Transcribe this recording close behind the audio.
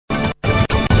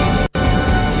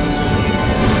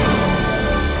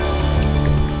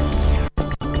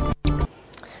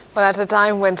Well, at a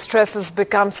time when stress has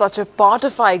become such a part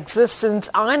of our existence,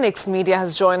 9X Media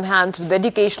has joined hands with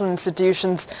educational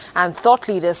institutions and thought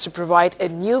leaders to provide a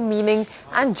new meaning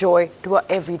and joy to our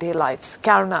everyday lives.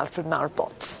 Karen Alfred now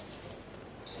reports.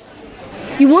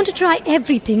 You want to try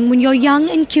everything when you're young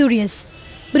and curious.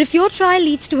 But if your trial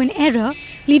leads to an error,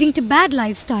 leading to bad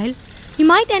lifestyle, you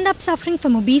might end up suffering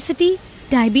from obesity,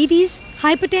 diabetes,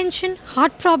 hypertension,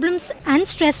 heart problems and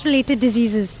stress-related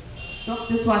diseases.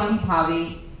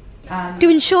 To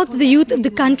ensure that the youth of the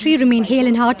country remain hale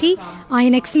and hearty,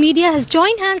 9X Media has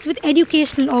joined hands with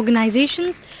educational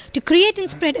organizations to create and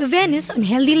spread awareness on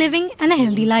healthy living and a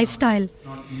healthy lifestyle.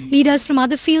 Leaders from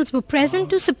other fields were present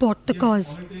to support the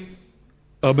cause.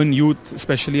 Urban youth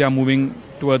especially are moving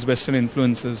towards Western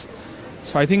influences.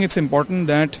 So I think it's important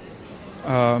that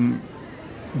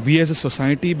we as a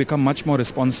society become much more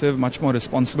responsive, much more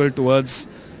responsible towards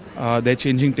their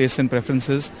changing tastes and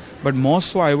preferences. But more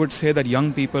so, I would say that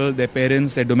young people, their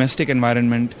parents, their domestic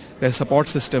environment, their support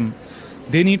system,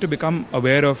 they need to become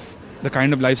aware of the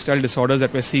kind of lifestyle disorders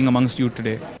that we're seeing amongst youth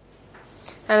today.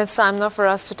 And it's time now for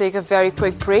us to take a very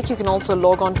quick break. You can also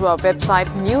log on to our website,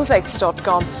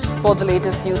 newsx.com, for the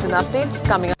latest news and updates.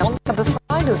 Coming on the other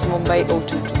side is Mumbai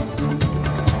 022.